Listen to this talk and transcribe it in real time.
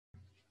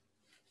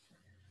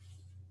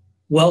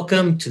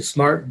Welcome to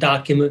Smart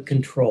Document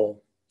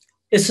Control.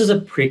 This is a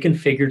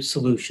pre-configured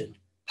solution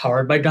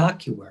powered by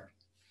DocuWare.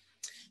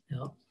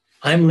 Now,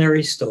 I'm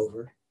Larry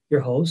Stover,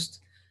 your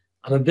host.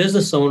 I'm a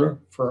business owner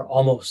for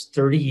almost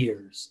 30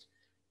 years,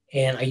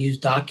 and I use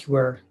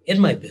DocuWare in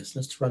my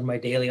business to run my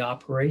daily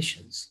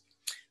operations.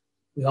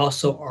 We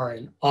also are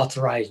an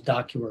authorized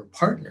DocuWare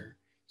partner,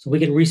 so we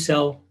can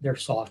resell their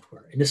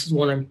software. And this is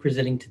what I'm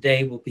presenting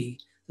today will be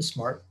the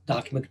Smart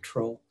Document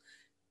Control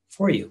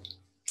for you.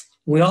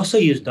 We also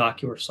use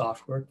DocuWare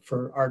software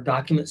for our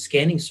document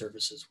scanning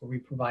services, where we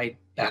provide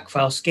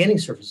backfile scanning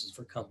services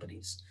for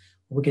companies.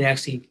 We can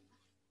actually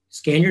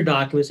scan your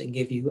documents and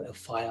give you a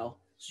file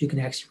so you can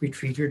actually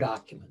retrieve your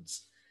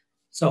documents.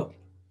 So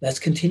let's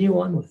continue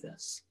on with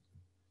this.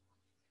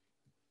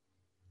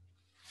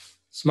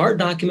 Smart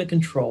Document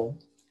Control,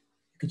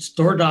 you can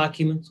store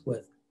documents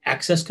with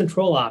access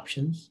control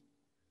options.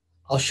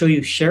 I'll show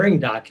you sharing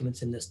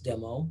documents in this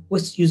demo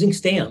with using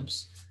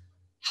stamps,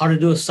 how to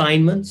do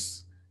assignments.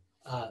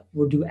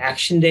 We'll do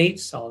action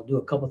dates. I'll do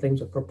a couple of things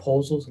with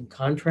proposals and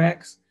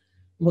contracts.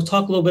 And we'll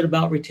talk a little bit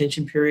about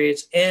retention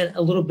periods and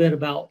a little bit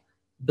about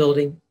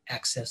building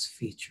access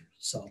features.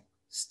 So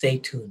stay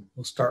tuned.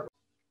 We'll start.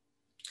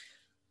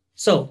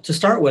 So to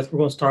start with, we're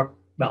going to start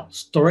about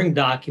storing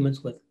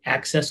documents with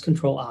access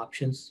control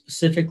options,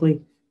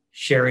 specifically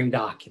sharing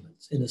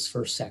documents in this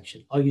first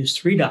section. I'll use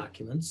 3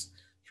 documents,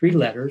 3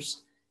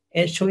 letters,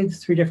 and show you the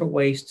 3 different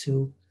ways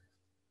to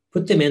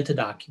put them into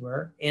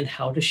DocuWare and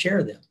how to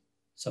share them.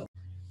 So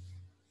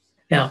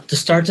now to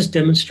start this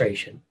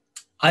demonstration,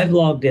 I've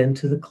logged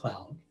into the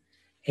cloud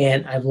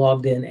and I've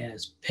logged in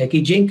as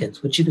Peggy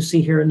Jenkins, which you can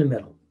see here in the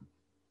middle.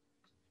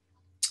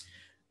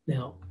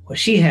 Now, what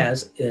she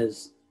has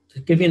is, to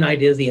give you an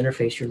idea of the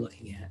interface you're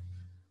looking at,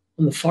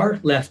 on the far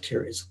left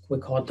here is what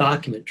we call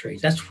document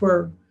trays. That's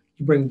where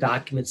you bring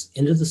documents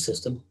into the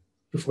system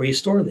before you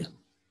store them.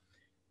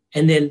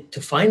 And then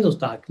to find those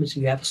documents,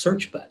 you have a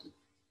search button.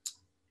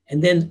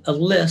 And then a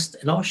list,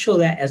 and I'll show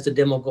that as the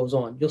demo goes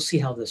on. You'll see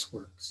how this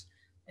works.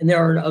 And there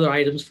are other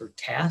items for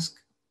task,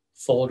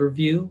 folder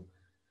view,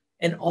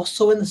 and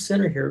also in the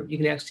center here, you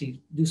can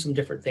actually do some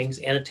different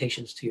things,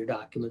 annotations to your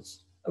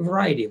documents, a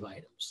variety of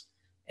items.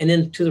 And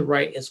then to the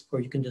right is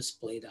where you can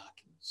display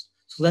documents.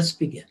 So let's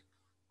begin.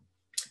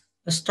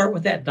 Let's start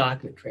with that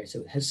document tray.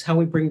 So this is how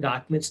we bring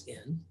documents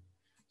in.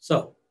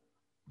 So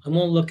I'm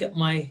going to look at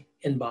my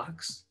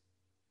inbox.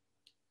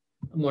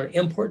 I'm going to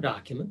import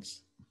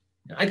documents.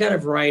 I got a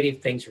variety of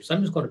things here, so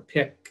I'm just going to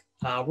pick,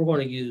 we're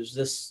going to use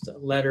this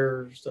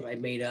letters that I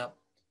made up.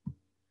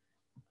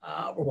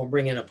 We're going to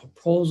bring in a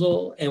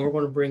proposal and we're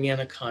going to bring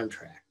in a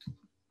contract.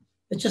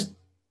 Let's just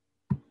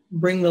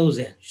bring those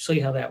in, show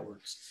you how that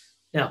works.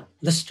 Now,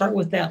 let's start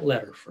with that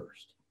letter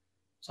first.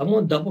 So I'm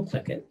going to double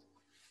click it.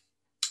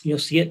 You'll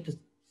see it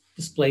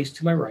displays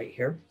to my right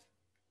here.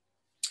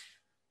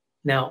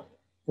 Now,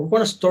 we're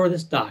going to store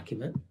this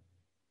document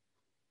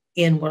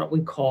in what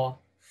we call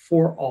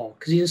for all,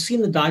 because you see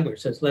in the document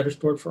it says letter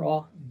stored for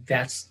all.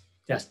 That's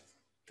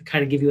to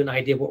kind of give you an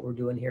idea of what we're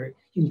doing here.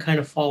 You can kind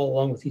of follow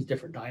along with these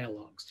different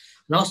dialogues.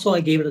 And also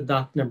I gave it a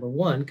doc number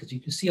 1 because you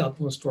can see I'm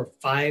going to store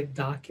 5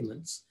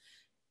 documents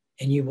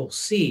and you will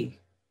see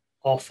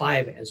all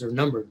 5 as they're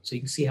numbered, so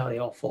you can see how they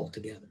all fall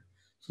together.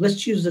 So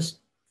let's use this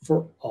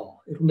for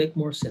all. It'll make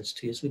more sense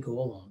to you as we go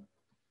along.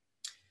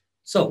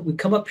 So we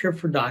come up here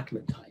for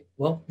document type.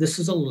 Well, this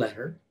is a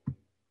letter.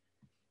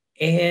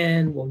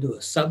 And we'll do a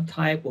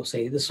subtype. We'll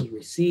say this was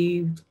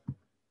received.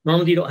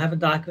 Normally you don't have a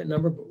document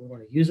number, but we're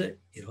going to use it.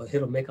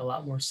 It'll make a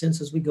lot more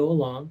sense as we go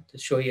along to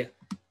show you,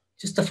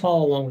 just to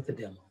follow along with the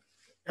demo.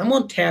 I'm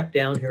going to tap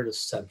down here to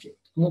subject.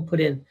 I'm going to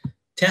put in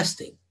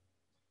testing.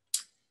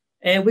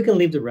 And we can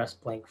leave the rest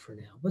blank for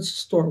now. Let's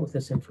store it with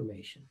this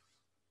information.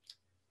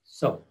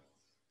 So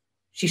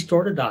she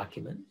stored a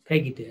document,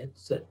 Peggy did.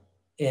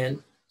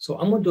 And so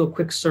I'm going to do a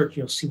quick search and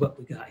you'll see what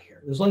we got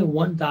here. There's only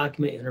 1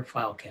 document in her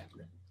file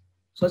cabinet.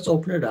 So let's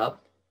open it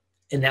up,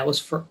 and that was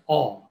for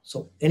all.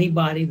 So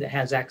anybody that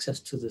has access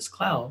to this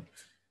cloud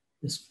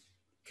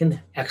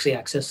can actually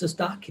access this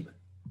document.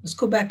 Let's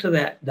go back to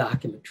that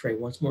document tray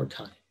once more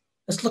time.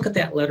 Let's look at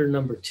that letter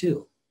number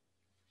 2.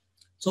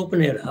 Let's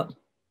open it up.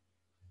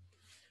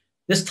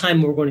 This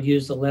time we're going to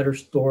use the letter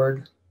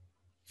stored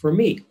for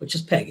me, which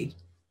is Peggy,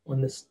 on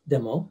this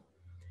demo.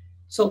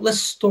 So let's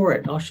store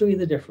it, and I'll show you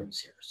the difference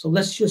here. So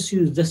let's just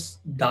use this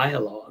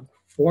dialog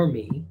for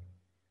me.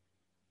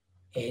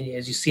 And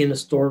as you see in the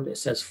store, it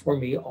says for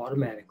me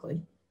automatically.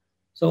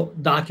 So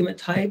document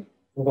type,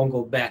 we're going to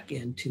go back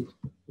into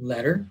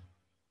letter.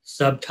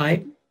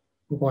 Subtype,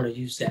 we're going to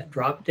use that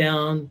drop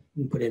down.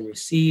 You can put in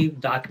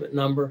receive, document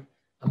number.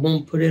 I'm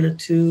going to put in a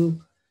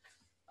 2.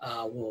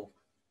 We'll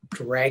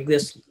drag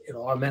this.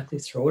 It'll automatically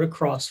throw it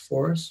across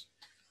for us.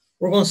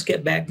 We're going to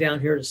skip back down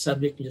here to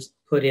subject and just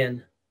put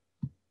in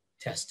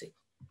testing.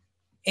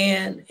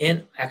 And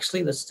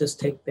actually, let's just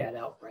take that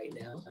out right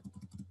now.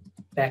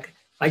 Back.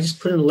 I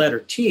just put in the letter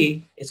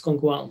T, it's going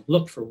to go out and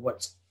look for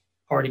what's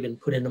already been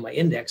put into my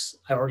index.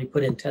 I already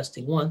put in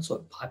testing 1, so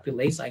it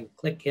populates. I can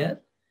click it,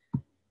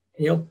 and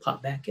it'll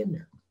pop back in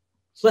there.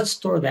 So let's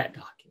store that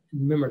document.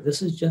 And remember,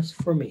 this is just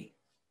for me.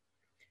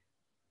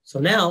 So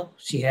now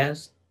she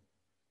has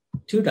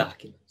two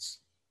documents,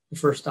 the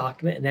first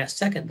document and that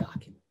second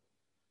document.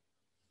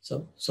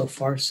 So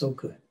far, so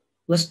good.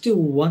 Let's do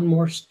one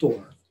more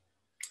store.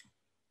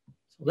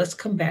 So let's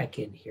come back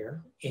in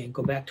here and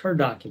go back to our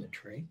document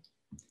tray.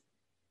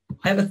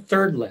 I have a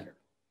third letter.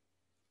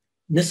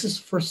 This is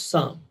for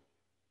some.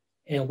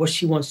 And what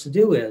she wants to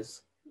do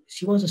is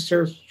she wants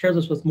to share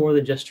this with more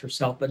than just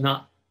herself, but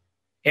not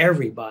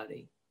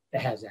everybody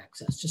that has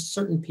access, just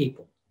certain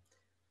people.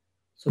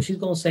 So she's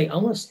going to say, I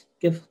want to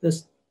give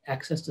this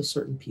access to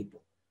certain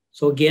people.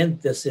 So again,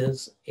 this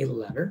is a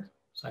letter.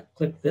 So I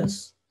click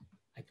this.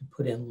 I can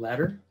put in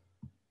letter.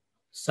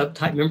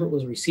 Subtype, remember it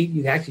was receipt.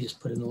 You actually just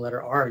put in the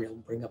letter R and it'll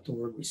bring up the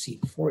word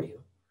receipt for you.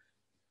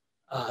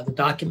 The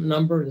document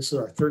number, this is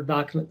our third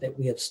document that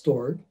we have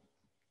stored.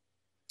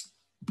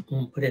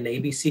 We'll put in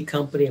ABC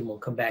company and we'll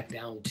come back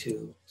down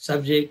to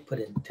subject, put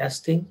in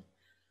testing.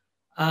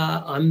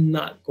 I'm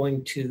not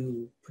going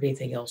to put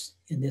anything else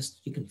in this.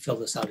 You can fill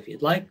this out if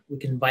you'd like. We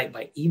can invite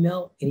by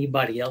email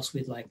anybody else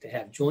we'd like to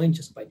have join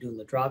just by doing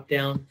the drop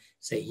down.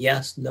 Say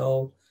yes,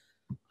 no.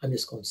 I'm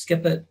just going to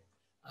skip it.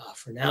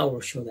 For now,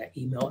 we'll show that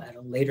email at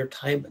a later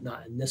time, but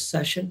not in this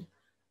session.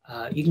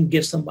 You can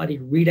give somebody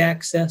read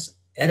access,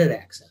 edit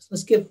access.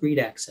 Let's give read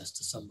access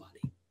to somebody.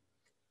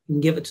 You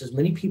can give it to as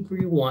many people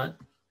you want.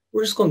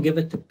 We're just going to give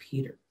it to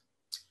Peter.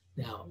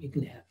 Now, you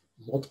can have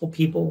multiple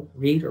people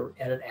read or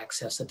edit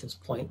access at this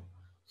point.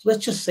 So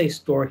let's just say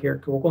store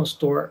here. We're going to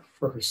store it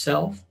for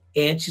herself,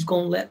 and she's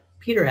going to let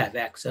Peter have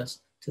access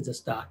to this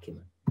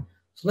document.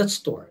 So let's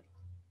store it.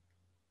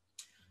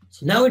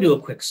 So now we do a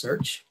quick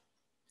search.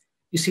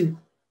 You see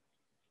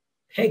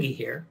Peggy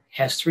here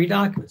has 3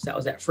 documents. That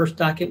was that first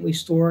document we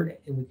stored,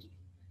 and we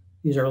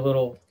use our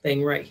little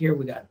thing right here.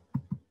 We got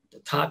the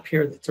top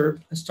here, the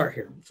third. Let's start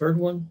here. The third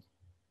one.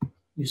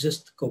 Use this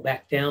to go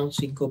back down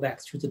so you can go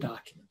back through the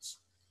documents.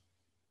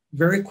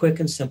 Very quick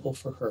and simple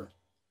for her.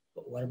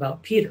 But what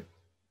about Peter?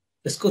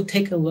 Let's go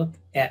take a look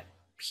at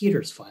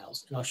Peter's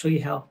files, and I'll show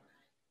you how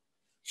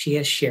she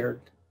has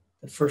shared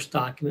the first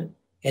document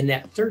and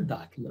that third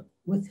document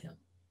with him.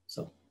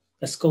 So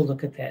let's go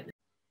look at that.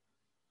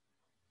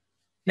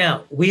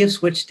 Now, we have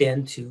switched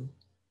into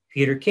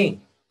Peter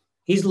King.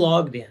 He's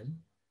logged in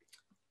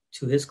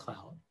to his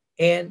cloud,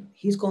 and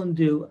he's going to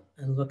do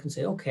and look and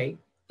say, okay,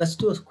 let's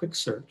do a quick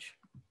search.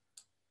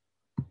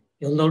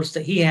 You'll notice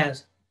that he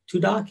has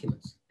 2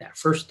 documents. That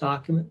first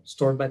document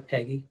stored by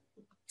Peggy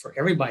for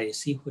everybody to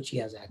see, which he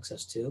has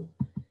access to.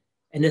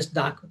 And this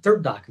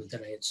third document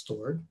that I had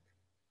stored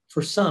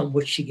for some,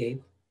 which she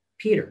gave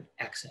Peter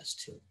access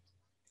to.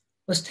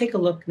 Let's take a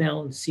look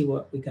now and see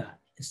what we got.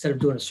 Instead of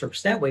doing a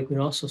search that way, we can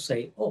also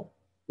say, oh,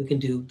 we can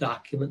do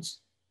documents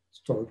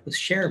stored with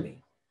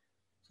ShareMe.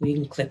 So you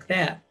can click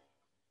that.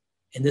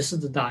 And this is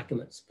the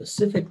document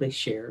specifically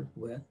shared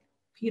with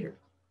Peter.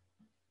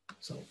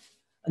 So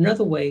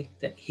another way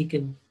that he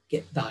can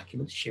get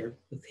documents shared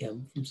with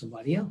him from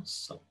somebody else.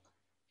 So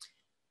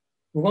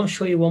we're going to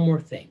show you one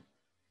more thing,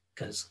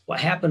 because what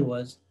happened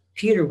was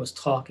Peter was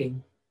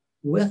talking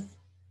with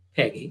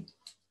Peggy,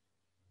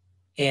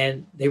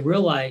 and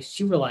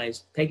she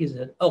realized, Peggy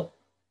said, oh,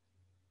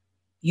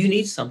 you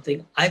need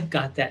something. I've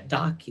got that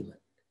document.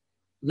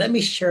 Let me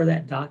share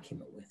that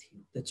document with you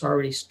that's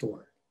already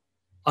stored.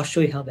 I'll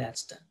show you how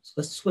that's done. So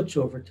let's switch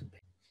over to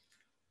Peggy.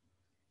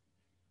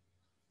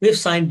 We have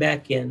signed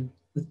back in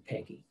with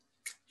Peggy.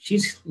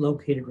 She's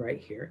located right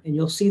here. And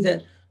you'll see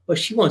that what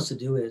she wants to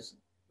do is,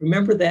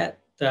 remember that,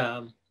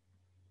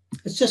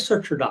 let's just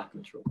search her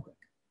documents real quick.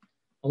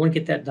 I want to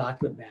get that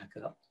document back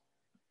up.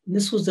 And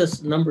this was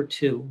this number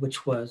 2,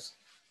 which was,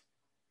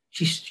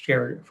 she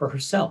shared it for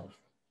herself.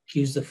 She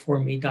used the For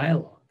Me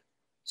dialogue.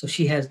 So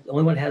she has, the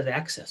only one that has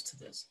access to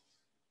this.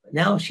 But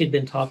now she had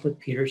been talking with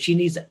Peter. She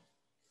needs to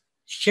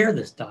share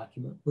this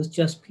document with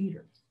just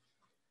Peter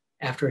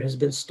after it has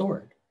been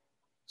stored.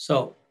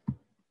 So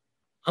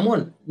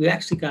we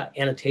actually got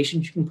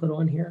annotations you can put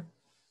on here.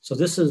 So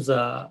this is,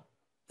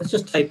 let's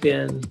just type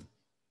in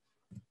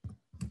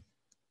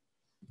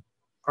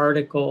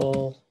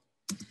article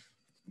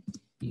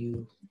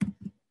you,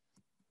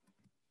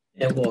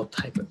 and we'll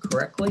type it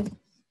correctly,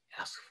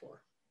 ask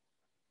for.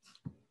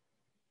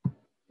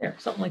 There,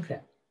 something like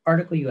that.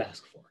 Article you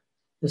ask for.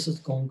 This is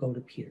going to go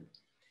to Peter.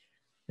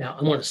 Now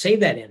I'm going to save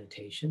that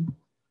annotation.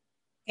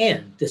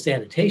 And this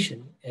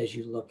annotation, as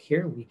you look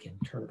here, we can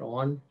turn it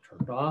on, turn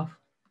it off.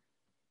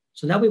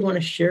 So now we want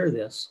to share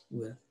this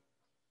with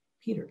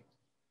Peter.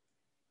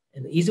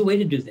 And the easy way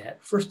to do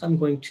that, first I'm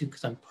going to,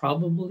 because I'm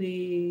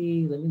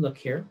probably, let me look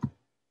here,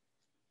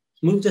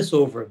 move this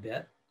over a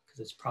bit,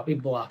 because it's probably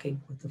blocking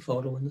with the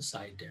photo in the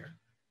side there.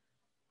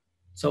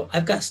 So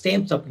I've got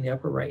stamps up in the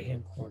upper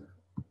right-hand corner.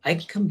 I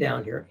can come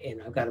down here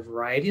and I've got a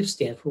variety of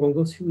stamps. We're going to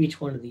go through each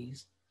one of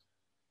these.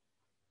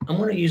 I'm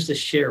going to use the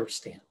share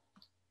stamp.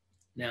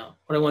 Now,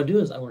 what I want to do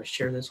is I want to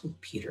share this with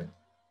Peter.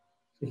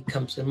 So he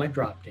comes in my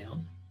drop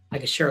down. I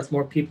can share with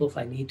more people if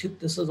I need to.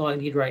 This is all I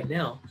need right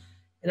now.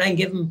 And I can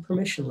give him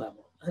permission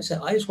level. I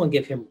said, I just want to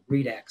give him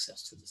read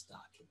access to this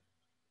document.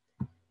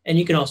 And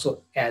you can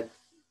also add,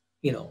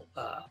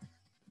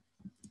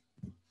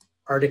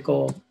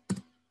 article,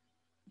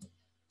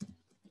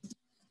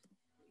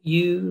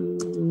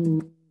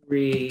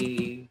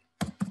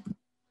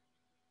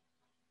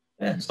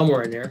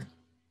 somewhere in there,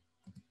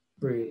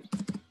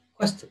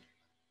 requested.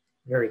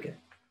 Very good.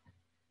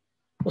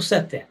 We'll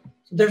set that.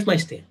 So there's my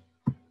stamp.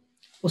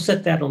 We'll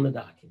set that on the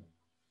document.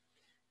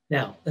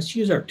 Now, let's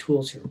use our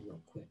tools here real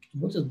quick.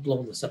 We'll just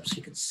blow this up so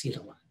you can see it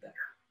a lot better.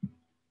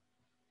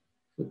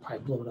 We'll probably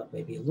blow it up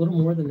maybe a little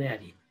more than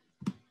that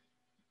even.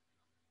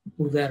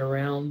 Move that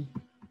around.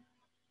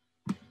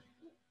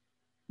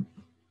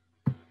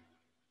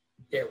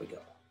 There we go.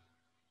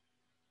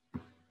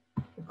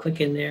 We'll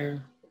click in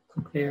there,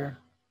 click there.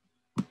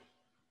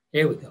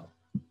 There we go.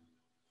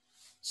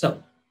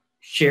 So,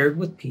 shared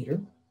with Peter,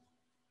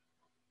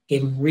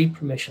 gave him read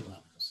permission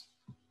levels.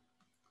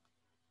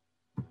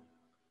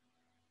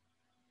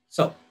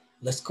 So,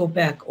 let's go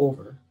back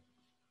over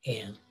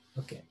and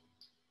look at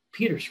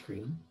Peter's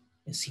screen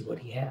and see what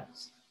he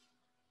has.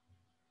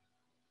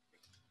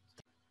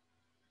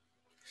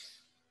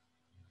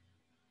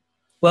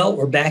 Well,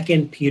 we're back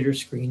in Peter's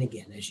screen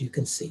again, as you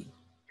can see.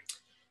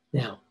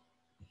 Now,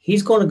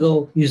 he's going to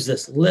go use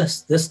this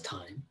list this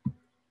time,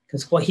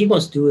 because what he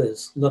wants to do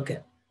is look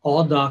at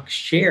all docs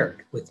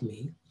shared with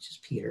me, which is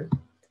Peter,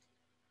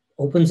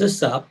 opens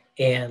this up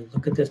and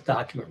look at this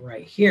document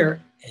right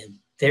here, and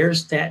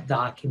there's that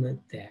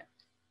document that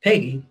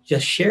Peggy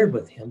just shared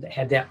with him that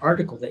had that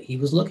article that he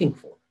was looking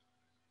for.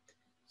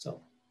 So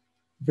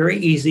very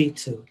easy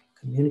to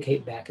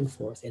communicate back and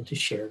forth and to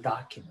share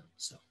documents.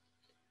 So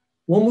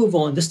we'll move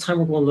on. This time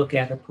we're going to look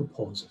at a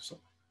proposal. So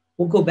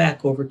we'll go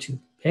back over to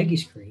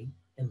Peggy's screen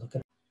and look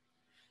at it.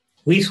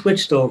 We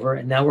switched over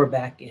and now we're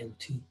back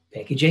into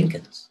Peggy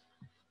Jenkins,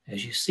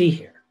 as you see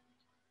here.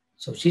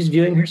 So she's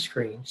viewing her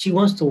screen. She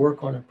wants to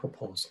work on a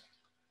proposal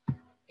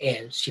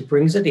and she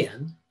brings it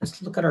in.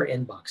 Let's look at our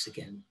inbox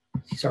again.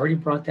 She's already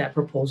brought that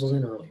proposal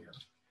in earlier.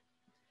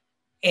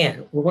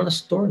 And we're going to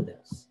store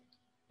this.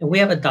 And we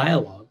have a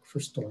dialog for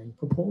storing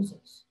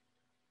proposals.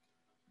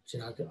 So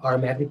it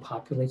automatically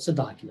populates the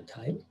document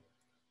type.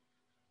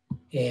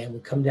 And we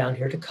come down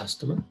here to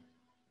customer.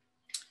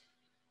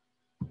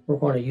 We're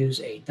going to use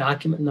a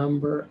document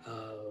number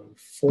of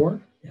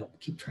 4 to help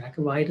keep track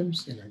of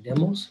items in our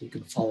demos. You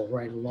can follow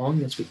right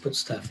along as we put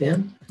stuff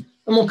in.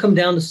 And we'll come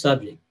down to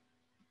subject.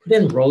 Put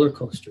in roller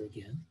coaster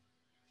again.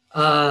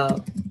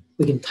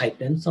 We can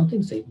type in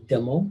something, say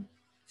demo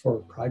for a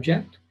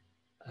project.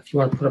 If you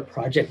want to put a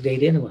project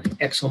date in, I'm going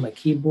to X on my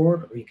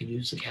keyboard, or you can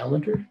use the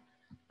calendar.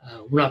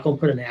 We're not going to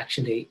put an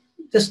action date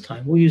this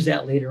time. We'll use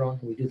that later on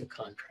when we do the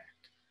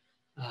contract.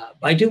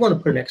 But I do want to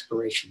put an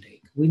expiration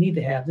date. We need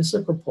to have, this is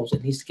a proposal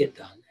that needs to get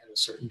done at a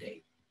certain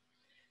date.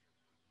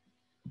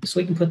 So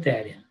we can put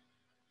that in.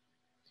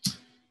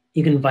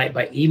 You can invite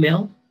by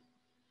email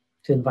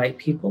to invite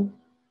people.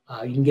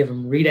 You can give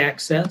them read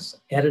access,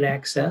 edit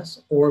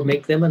access, or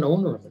make them an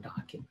owner of the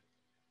document.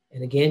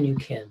 And again, you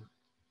can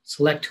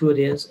select who it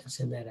is and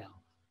send that out.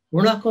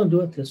 We're not going to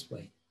do it this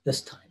way this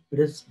time, but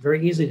it's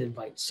very easy to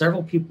invite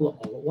several people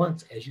all at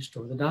once as you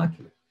store the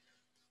document.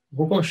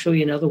 We're going to show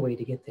you another way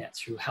to get that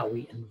through how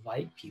we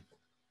invite people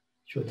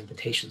through an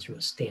invitation through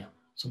a stamp.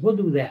 So we'll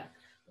do that.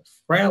 But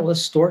right now,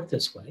 let's store it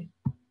this way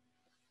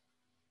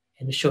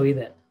and to show you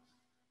that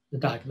the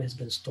document has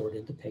been stored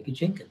into Peggy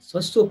Jenkins. So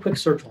let's do a quick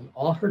search on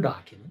all her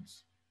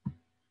documents.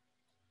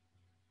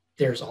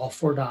 There's all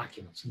 4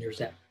 documents, and there's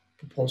that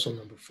proposal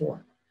number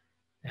 4.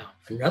 Now,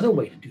 another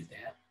way to do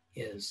that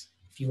is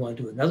if you want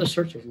to do another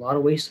search, there's a lot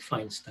of ways to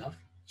find stuff.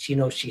 She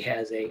knows she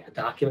has a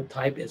document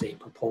type as a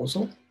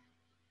proposal.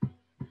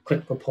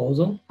 Click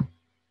proposal,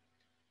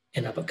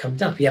 and up it comes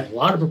down. If you have a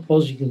lot of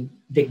proposals, you can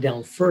dig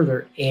down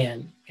further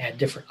and add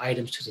different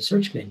items to the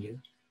search menu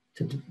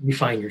to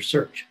refine your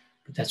search.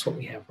 But that's what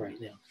we have right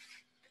now.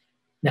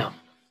 Now,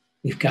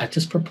 we've got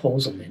this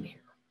proposal in here.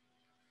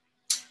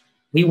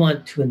 We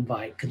want to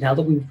invite, because now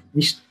that we've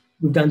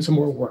done some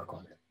more work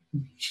on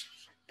it,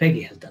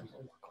 Peggy has done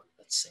more work on it,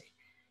 let's say.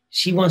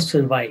 She wants to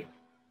invite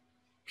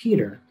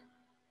Peter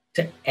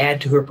to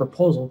add to her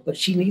proposal, but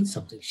she needs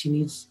something. She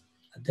needs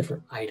a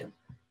different item.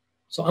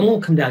 So I'm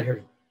going to come down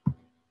here to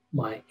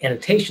my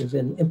annotations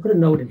and put a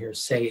note in here,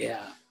 say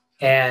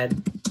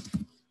add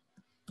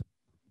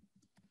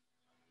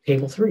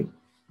table 3.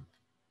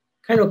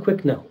 Kind of a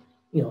quick note.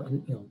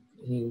 And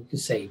you can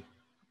say,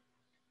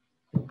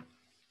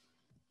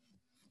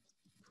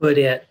 put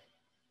it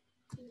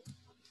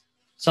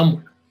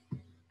somewhere.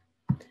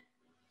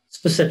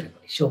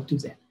 Specifically, she'll do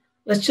that.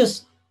 Let's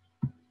just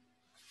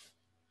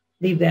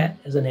leave that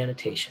as an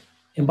annotation.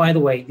 And by the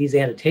way, these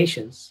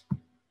annotations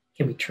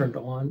can be turned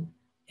on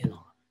and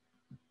off.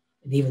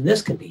 And even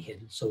this can be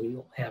hidden, so you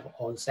don't have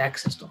all this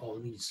access to all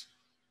these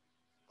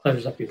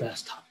clutters up your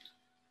desktop.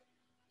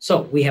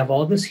 So we have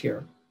all this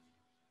here.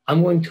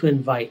 I'm going to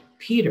invite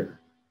Peter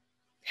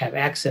to have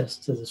access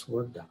to this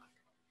Word doc.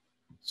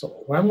 So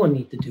what I'm going to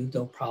need to do,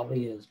 though,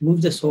 probably is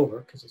move this over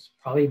because it's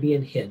probably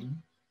being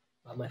hidden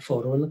by my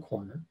photo in the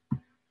corner.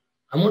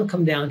 I'm going to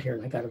come down here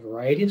and I got a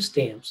variety of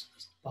stamps.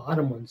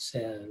 bottom one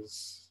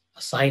says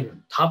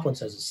assignment, top one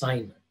says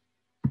assignment.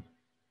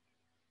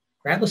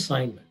 Grab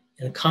assignment,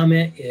 and the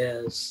comment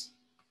is,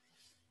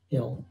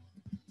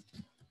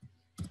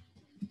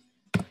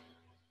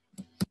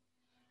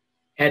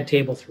 add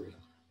table 3,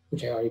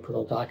 which I already put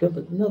on document,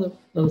 but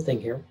another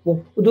thing here.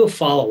 We'll do a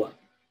follow-up.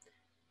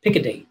 Pick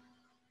a date.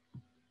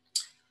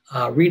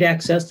 Read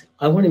access.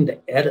 I want him to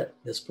edit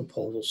this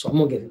proposal, so I'm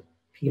going to give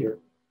Peter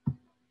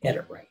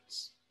edit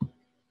rights.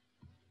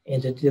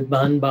 And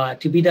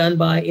to be done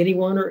by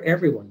anyone or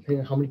everyone,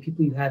 depending on how many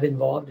people you have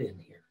involved in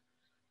here.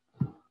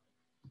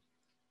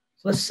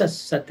 So let's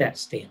set that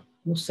stamp.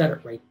 We'll set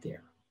it right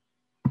there.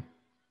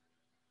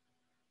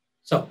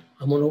 So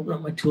I'm going to open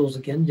up my tools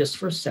again just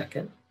for a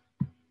second,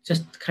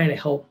 just to kind of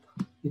help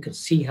you can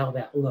see how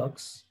that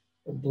looks.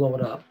 We'll blow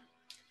it up.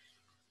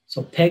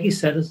 So Peggy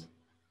set us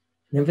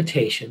an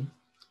invitation.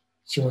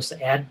 She wants to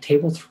add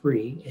table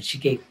 3, and she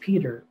gave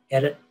Peter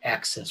edit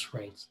access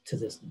rights to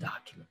this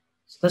document.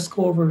 So let's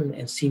go over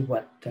and see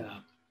what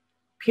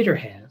Peter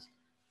has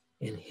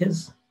in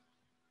his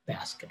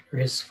basket or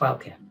his file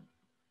cabinet.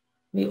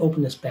 Let me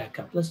open this back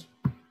up. Let's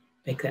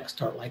make that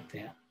start like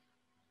that.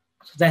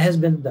 So that has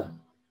been done.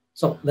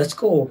 So let's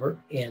go over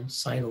and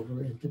sign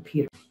over into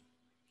Peter.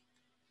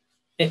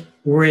 And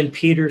we're in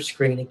Peter's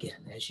screen again,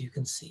 as you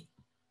can see.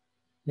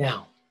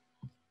 Now,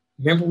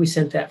 remember we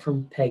sent that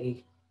from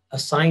Peggy,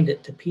 assigned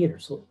it to Peter.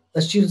 So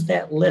let's use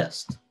that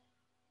list.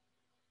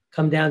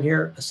 Come down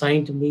here,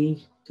 assign to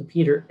me, to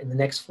Peter, in the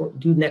next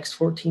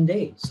 14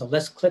 days. So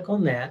let's click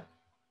on that,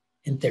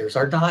 and there's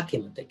our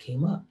document that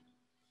came up.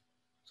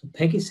 So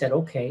Peggy said,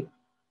 okay,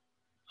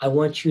 I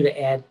want you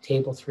to add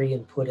table 3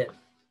 and put it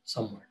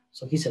somewhere.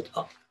 So he said,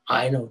 oh,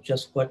 I know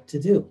just what to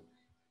do.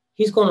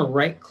 He's going to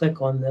right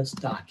click on this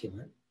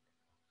document.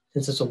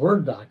 Since it's a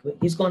Word document,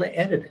 he's going to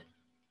edit it.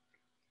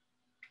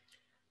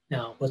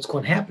 Now, what's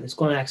going to happen? It's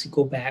going to actually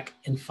go back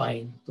and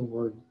find the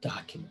Word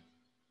document.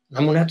 And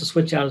I'm going to have to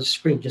switch out of the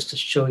screen just to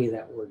show you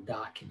that Word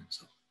document.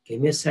 So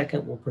give me a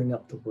second. We'll bring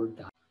up the Word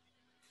document.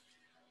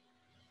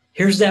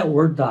 Here's that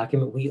Word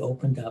document we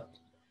opened up,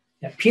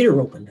 that Peter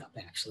opened up,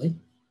 actually.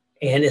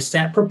 And it's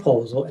that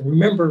proposal. And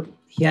remember,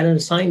 he had an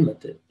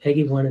assignment that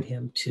Peggy wanted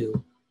him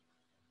to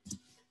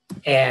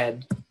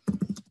add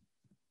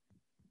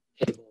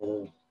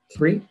table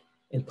 3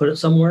 and put it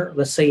somewhere.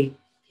 Let's say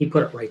he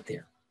put it right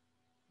there.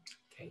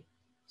 Okay.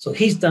 So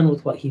he's done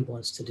with what he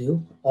wants to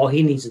do, all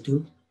he needs to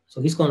do.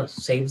 So he's going to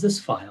save this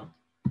file.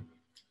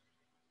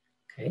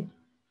 Okay.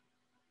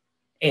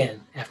 And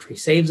after he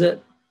saves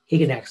it, he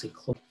can actually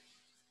close.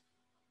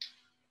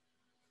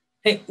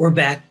 Hey, we're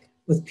back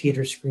with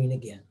Peter's screen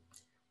again.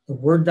 The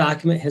Word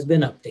document has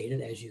been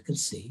updated, as you can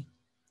see.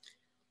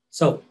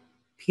 So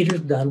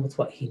Peter's done with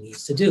what he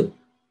needs to do.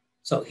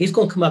 So he's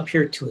going to come up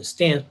here to a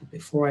stamp. But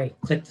before I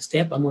click the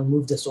stamp, I'm going to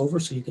move this over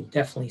so you can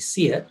definitely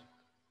see it.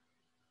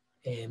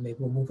 And maybe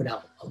we'll move it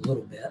out a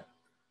little bit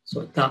so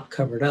it's not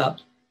covered up.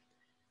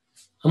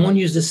 I'm going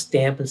to use this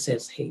stamp and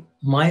says, hey,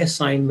 my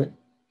assignment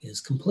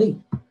is complete.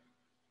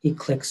 He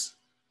clicks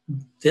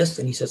this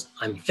and he says,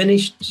 I'm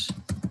finished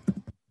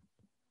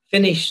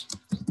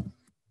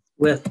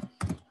with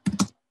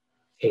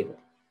table,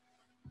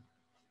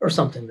 or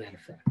something to that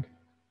effect.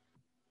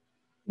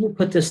 We'll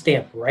put this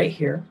stamp right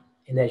here.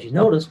 And as you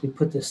notice, we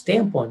put this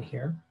stamp on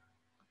here.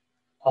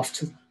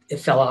 It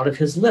fell out of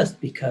his list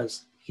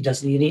because he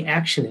doesn't need any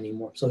action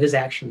anymore. So his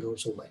action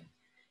goes away.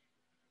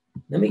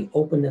 Let me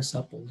open this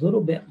up a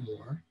little bit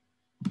more.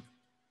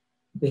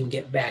 We can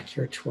get back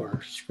here to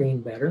our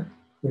screen better.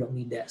 We don't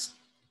need that to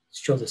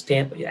show the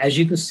stamp. But as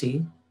you can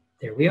see,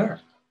 there we are.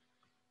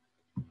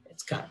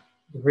 It's got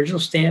the original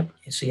stamp,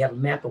 and so you have a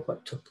map of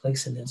what took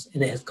place in this,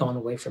 and it has gone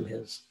away from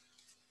his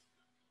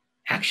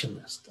action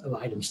list of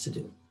items to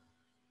do.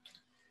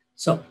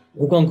 So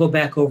we're going to go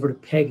back over to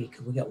Peggy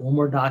because we got one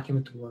more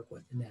document to work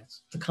with, and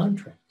that's the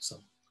contract. So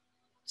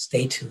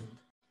stay tuned.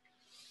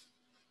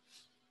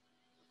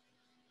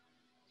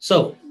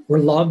 So we're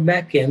logged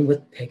back in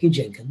with Peggy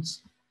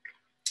Jenkins,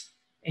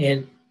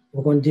 and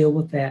we're going to deal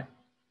with that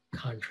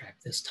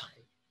contract this time.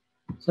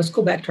 So let's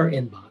go back to our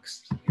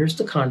inbox. Here's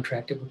the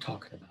contract that we're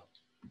talking about.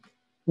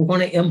 We're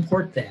going to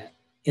import that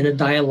in a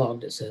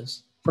dialog that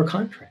says for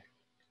contract.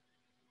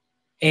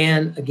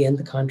 And again,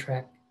 the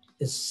contract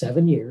is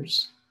 7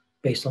 years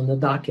based on the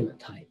document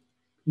type.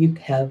 You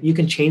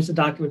can change the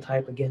document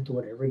type again to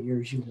whatever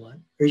years you want,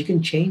 or you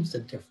can change the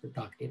different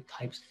document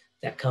types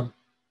that come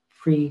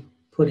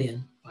pre-put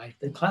in by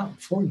the cloud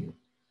for you.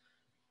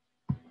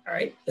 All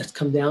right, let's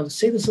come down.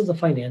 Say this is a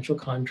financial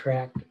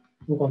contract.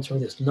 We're going to throw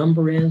this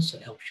number in so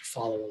it helps you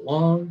follow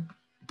along.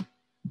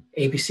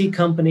 ABC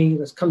company,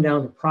 let's come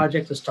down to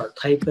project, let's start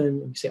typing.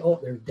 And you say, oh,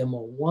 there's demo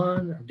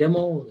 1 or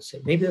demo. Let's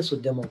say maybe this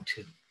was demo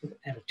 2. We'll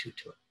add a 2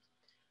 to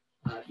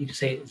it. You can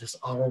say, is this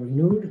auto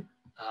renewed?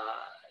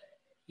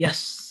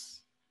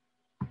 Yes.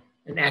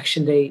 An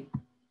action date,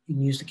 you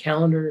can use the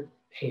calendar.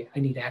 Hey, I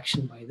need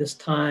action by this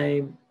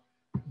time.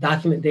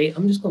 Document date,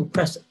 I'm just going to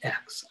press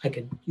X. I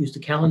could use the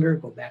calendar,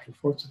 go back and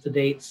forth with the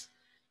dates.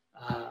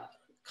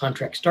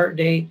 Contract start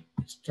date,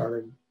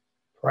 started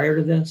prior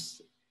to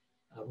this.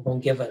 We're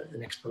going to give it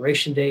an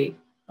expiration date.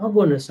 I'll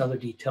go into this other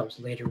details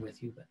later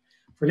with you, but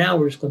for now,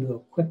 we're just going to do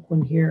a quick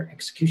one here,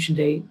 execution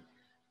date.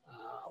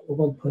 We're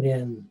going to put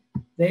in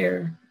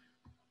there.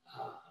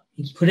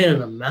 You can put in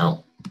an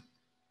amount.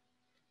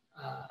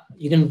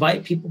 You can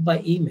invite people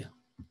by email.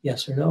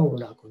 Yes or no, we're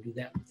not going to do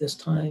that this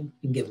time.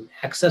 You can give them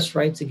access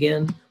rights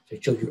again, which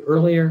I showed you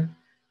earlier.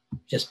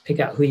 Just pick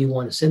out who you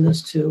want to send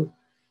this to.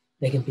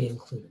 They can be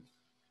included.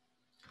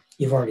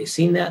 You've already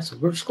seen that, so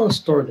we're just going to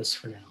store this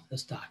for now,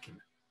 this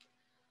document.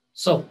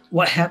 So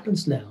what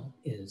happens now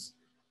is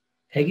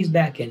Peggy's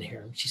back in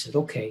here, and she said,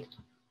 okay,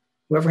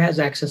 whoever has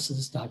access to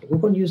this document, we're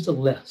going to use the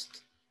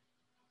list.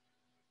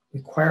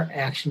 Require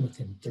action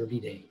within 30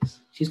 days.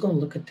 She's going to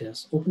look at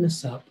this, open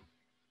this up,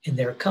 and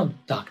there it comes,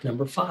 doc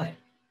number 5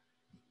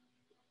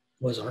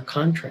 was our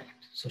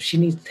contract. So she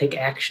needs to take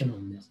action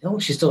on this. Oh,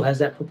 she still has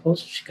that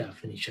proposal she got to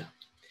finish up.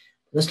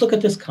 Let's look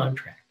at this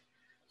contract.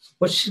 So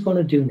what she's going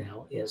to do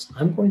now is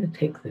I'm going to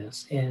take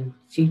this, and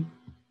she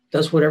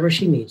does whatever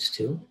she needs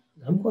to.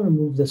 I'm going to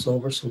move this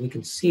over so we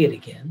can see it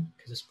again,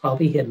 because it's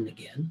probably hidden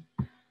again.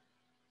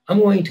 I'm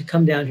going to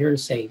come down here and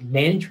say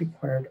manage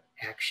required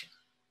action.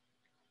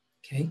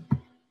 Okay,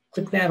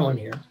 click that on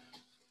here.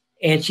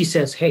 And she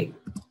says, hey,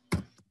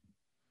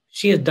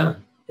 she is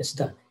done. It's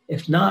done.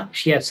 If not,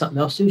 she had something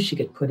else to do. She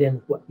could put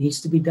in what needs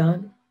to be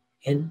done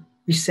and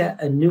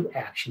reset a new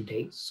action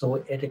date so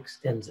it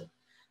extends it.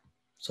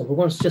 So we're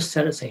going to just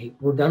set it, say, hey,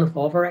 we're done with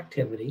all of our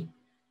activity.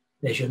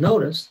 And as you'll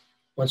notice,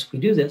 once we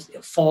do this,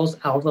 it falls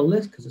out of the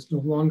list because it's no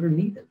longer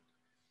needed.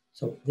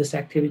 So this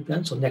activity is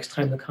done. So next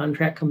time the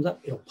contract comes up,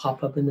 it'll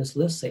pop up in this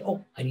list, say,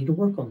 oh, I need to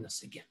work on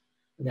this again.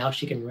 And now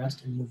she can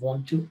rest and move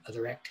on to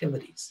other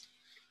activities.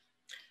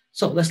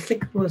 So let's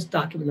click on this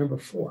document number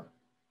 4.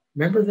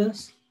 Remember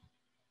this?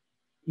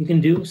 You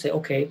can do, say,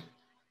 okay,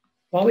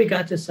 while we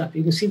got this up,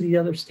 you can see the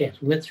other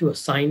stamps. We went through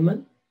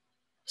assignment,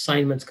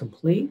 assignments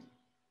complete,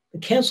 the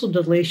cancel,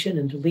 deletion,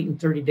 and delete in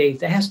 30 days.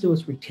 That has to do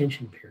with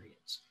retention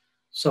periods.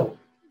 So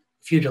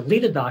if you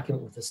delete a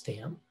document with a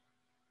stamp,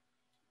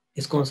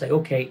 it's going to say,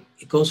 okay,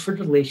 it goes for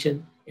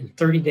deletion in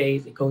 30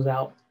 days. It goes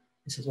out.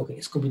 It says, okay,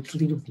 it's going to be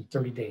deleted within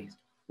 30 days.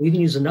 We can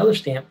use another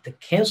stamp to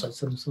cancel it.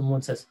 So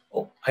someone says,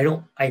 oh,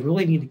 I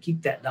really need to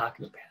keep that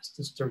document past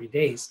this 30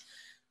 days.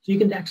 So you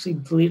can actually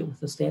delete it with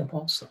the stamp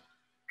also.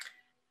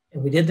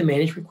 And we did the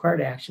manage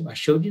required action. I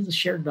showed you the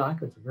shared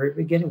document at the very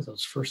beginning with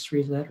those first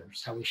 3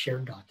 letters, how we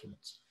shared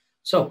documents.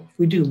 So if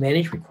we do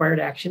manage required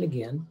action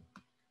again,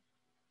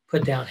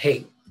 put down,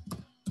 hey,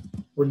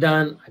 we're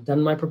done. I've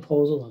done my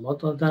proposal. I'm all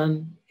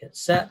done. Hit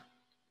set,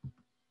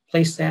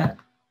 place that.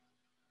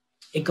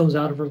 It goes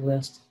out of her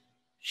list.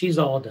 She's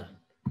all done.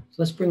 So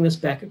let's bring this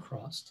back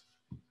across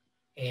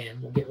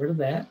and we'll get rid of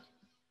that.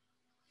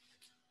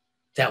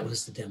 That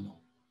was the demo.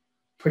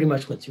 Pretty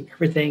much went through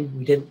everything.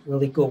 We didn't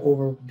really go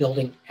over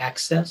building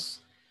access,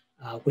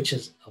 which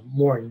is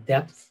more in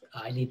depth.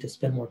 I need to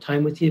spend more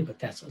time with you, but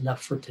that's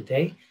enough for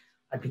today.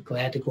 I'd be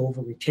glad to go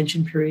over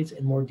retention periods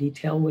in more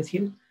detail with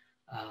you.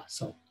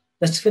 So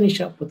let's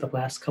finish up with the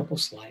last couple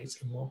slides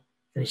and we'll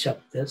finish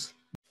up this.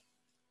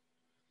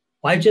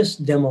 I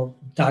just demoed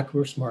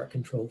Document Smart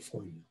Control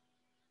for you.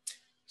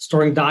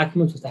 Storing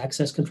documents with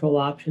access control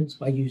options.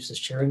 I use the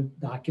sharing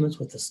documents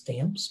with the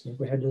stamps.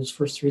 Remember I had those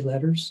first 3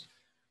 letters.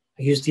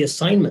 I used the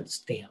assignment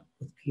stamp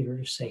with Peter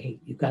to say, hey,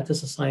 you've got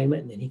this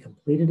assignment, and then he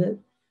completed it.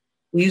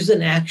 We used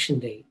an action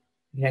date.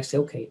 You can actually say,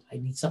 okay, I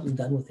need something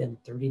done within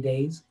 30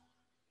 days.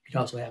 You could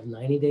also have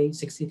 90 days,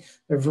 60.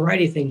 There are a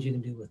variety of things you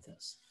can do with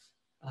this.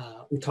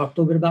 We talked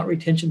a little bit about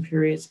retention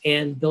periods,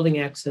 and building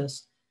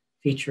access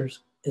features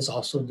is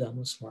also done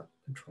with Smart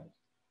Control.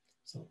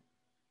 So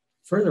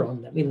further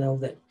on, let me know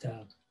that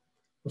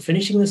we're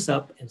finishing this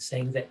up and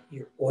saying that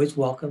you're always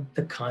welcome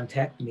to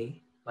contact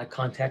me. My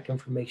contact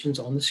information is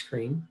on the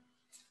screen.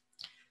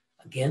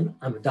 Again,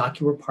 I'm a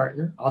DocuWare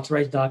partner,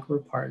 authorized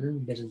DocuWare partner,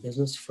 been in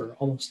business for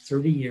almost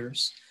 30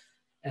 years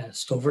as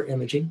Stover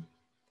Imaging.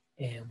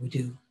 And we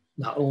do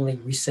not only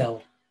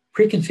resell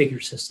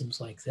pre-configured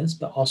systems like this,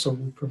 but also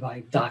we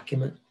provide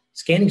document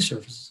scanning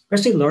services,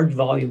 especially large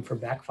volume for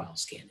backfile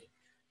scanning.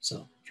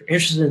 So if you're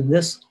interested in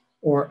this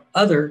or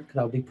other, because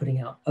I'll be putting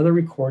out other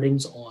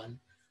recordings on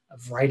a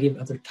variety of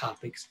other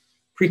topics,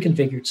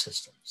 pre-configured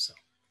systems. So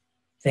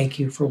thank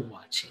you for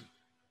watching.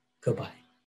 Goodbye.